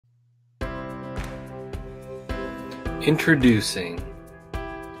Introducing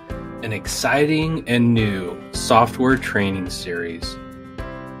an exciting and new software training series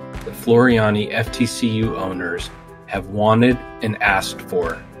that Floriani FTC-U owners have wanted and asked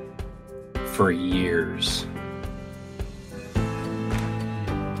for years.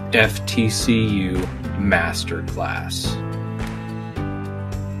 FTC-U Masterclass.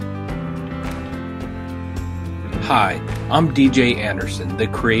 Hi, I'm DJ Anderson, the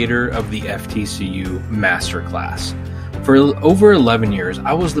creator of the FTC-U Masterclass. For over 11 years,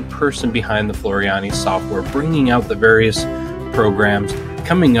 I was the person behind the Floriani Software, bringing out the various programs,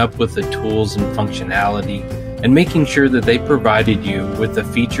 coming up with the tools and functionality, and making sure that they provided you with the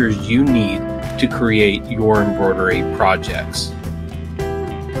features you need to create your embroidery projects.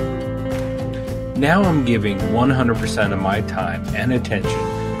 Now I'm giving 100% of my time and attention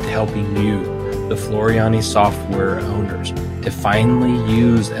to helping you, the Floriani Software owners, to finally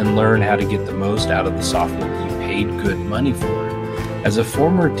use and learn how to get the most out of the software that you paid good money for. As a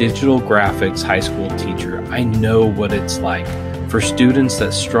former digital graphics high school teacher, I know what it's like for students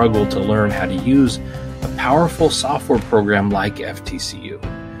that struggle to learn how to use a powerful software program like FTC-U.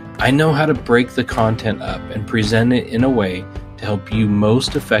 I know how to break the content up and present it in a way to help you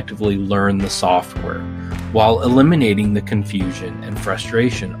most effectively learn the software, while eliminating the confusion and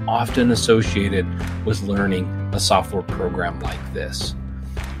frustration often associated with learning a software program like this.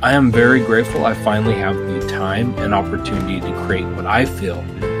 I am very grateful I finally have the time and opportunity to create what I feel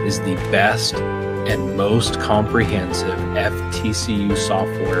is the best and most comprehensive FTC-U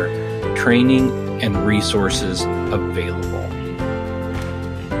software training and resources available.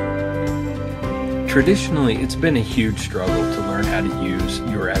 Traditionally, it's been a huge struggle to learn how to use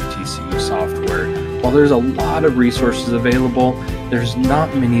your FTC-U software. While there's a lot of resources available, there's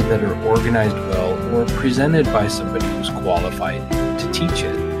not many that are organized well or presented by somebody who's qualified to teach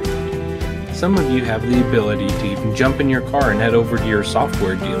it. Some of you have the ability to even jump in your car and head over to your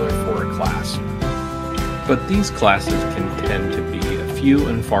software dealer for a class. But these classes can tend to be a few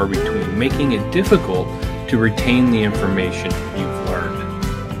and far between, making it difficult to retain the information you've learned.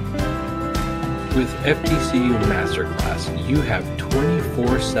 With FTC-U Masterclass, you have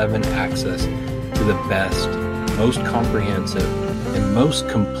 24/7 access to the best, most comprehensive, and most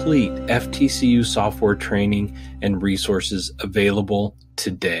complete FTC-U software training and resources available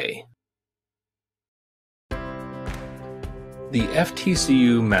today. The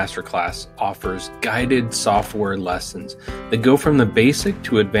FTC-U Masterclass offers guided software lessons that go from the basic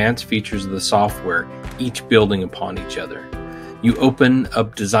to advanced features of the software, each building upon each other. You open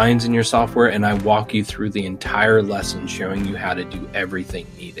up designs in your software and I walk you through the entire lesson, showing you how to do everything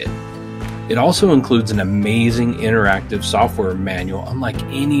needed. It also includes an amazing interactive software manual, unlike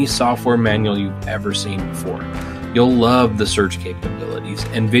any software manual you've ever seen before. You'll love the search capabilities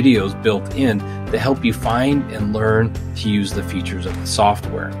and videos built in that help you find and learn to use the features of the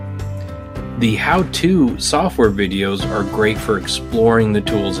software. The how-to software videos are great for exploring the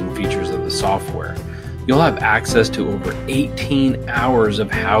tools and features of the software. You'll have access to over 18 hours of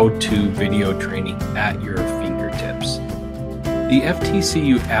how-to video training at your fingertips. The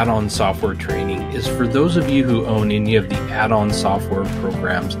FTC-U add-on software training is for those of you who own any of the add-on software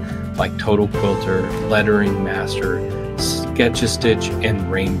programs like Total Quilter, Lettering Master, Sketch-A-Stitch,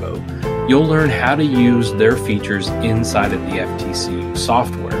 and Rainbow. You'll learn how to use their features inside of the FTC-U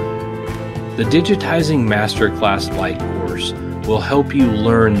software. The Digitizing Masterclass Lite course will help you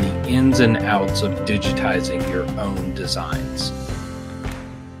learn the ins and outs of digitizing your own designs.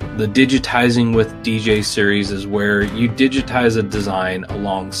 The Digitizing with DJ series is where you digitize a design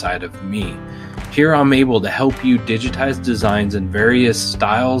alongside of me. Here I'm able to help you digitize designs in various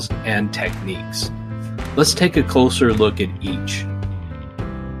styles and techniques. Let's take a closer look at each.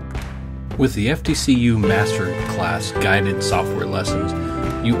 With the FTC-U Masterclass guided software lessons,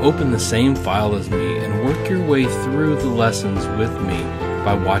 you open the same file as me and work your way through the lessons with me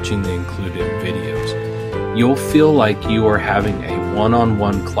by watching the included videos. You'll feel like you are having a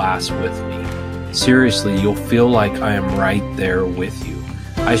one-on-one class with me. Seriously, you'll feel like I am right there with you.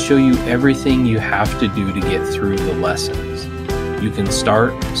 I show you everything you have to do to get through the lessons. You can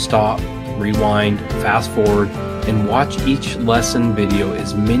start, stop, rewind, fast forward, and watch each lesson video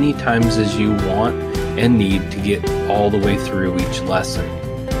as many times as you want and need to get all the way through each lesson.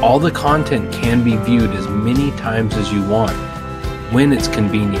 All the content can be viewed as many times as you want, when it's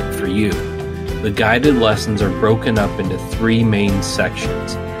convenient for you. The guided lessons are broken up into 3 main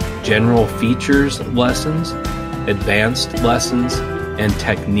sections: general features lessons, advanced lessons, and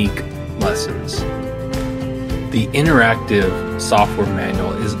technique lessons. The interactive software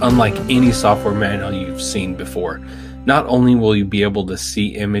manual is unlike any software manual you've seen before. Not only will you be able to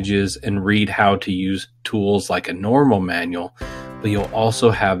see images and read how to use tools like a normal manual, but you'll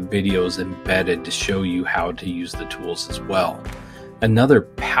also have videos embedded to show you how to use the tools as well. Another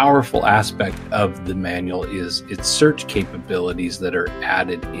powerful aspect of the manual is its search capabilities that are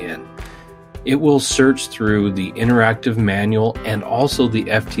added in. It will search through the interactive manual and also the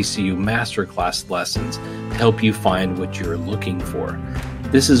FTC-U Masterclass lessons to help you find what you're looking for.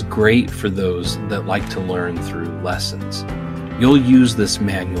 This is great for those that like to learn through lessons. You'll use this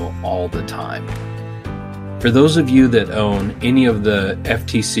manual all the time. For those of you that own any of the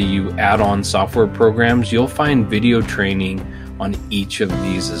FTC-U add-on software programs, you'll find video training on each of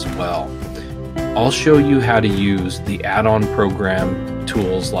these as well. I'll show you how to use the add-on program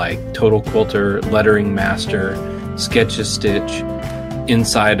tools like Total Quilter, Lettering Master, Sketch-a-Stitch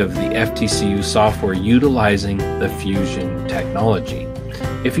inside of the FTC-U software utilizing the Fusion technology.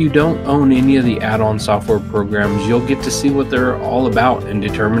 If you don't own any of the add-on software programs, you'll get to see what they're all about and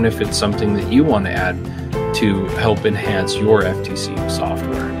determine if it's something that you want to add to help enhance your FTC-U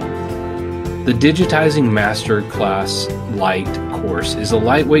software. The Digitizing Masterclass Lite course is a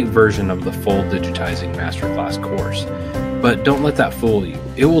lightweight version of the full Digitizing Masterclass course, but don't let that fool you.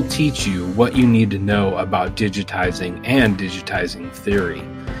 It will teach you what you need to know about digitizing and digitizing theory.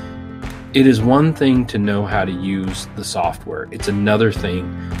 It is one thing to know how to use the software. It's another thing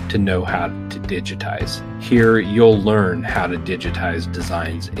to know how to digitize. Here, you'll learn how to digitize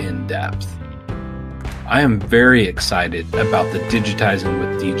designs in depth. I am very excited about the Digitizing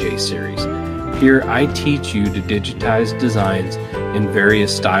with DJ series. Here, I teach you to digitize designs in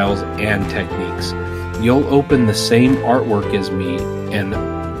various styles and techniques. You'll open the same artwork as me and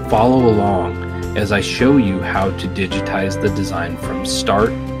follow along as I show you how to digitize the design from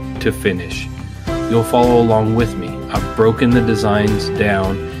start to finish. You'll follow along with me. I've broken the designs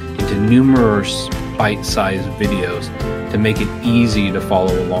down into numerous bite-sized videos to make it easy to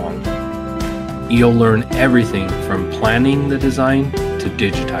follow along. You'll learn everything from planning the design to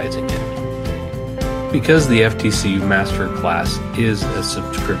digitizing it. Because the FTC-U Masterclass is a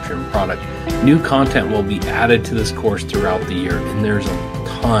subscription product, new content will be added to this course throughout the year, and there's a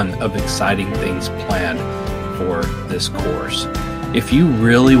ton of exciting things planned for this course. If you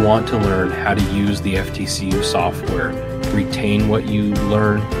really want to learn how to use the FTC-U software, retain what you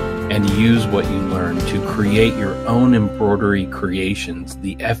learn, and use what you learn to create your own embroidery creations,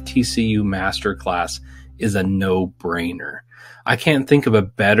 the FTC-U Masterclass is a no-brainer. I can't think of a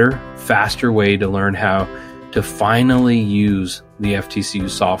better, faster way to learn how to finally use the FTC-U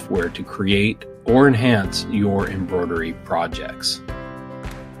software to create or enhance your embroidery projects.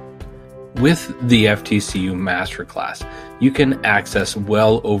 With the FTC-U Masterclass, you can access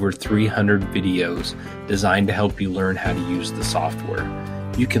well over 300 videos designed to help you learn how to use the software.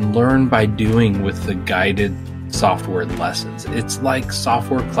 You can learn by doing with the guided software lessons. It's like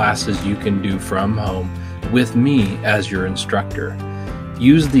software classes you can do from home with me as your instructor.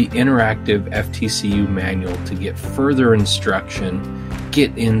 Use the interactive FTC-U manual to get further instruction,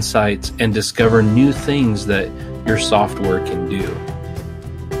 get insights, and discover new things that your software can do.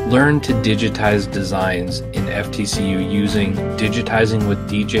 Learn to digitize designs in FTC-U using Digitizing with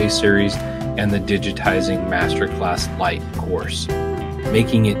DJ series and the Digitizing Masterclass Lite course,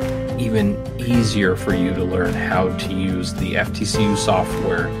 making it even easier for you to learn how to use the FTC-U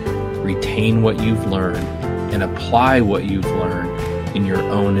software, retain what you've learned, and apply what you've learned in your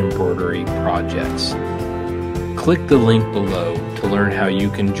own embroidery projects. Click the link below to learn how you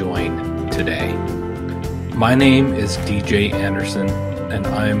can join today. My name is DJ Anderson, and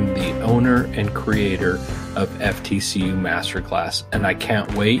I'm the owner and creator of FTC-U Masterclass, and I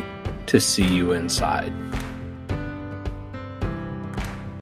can't wait to see you inside.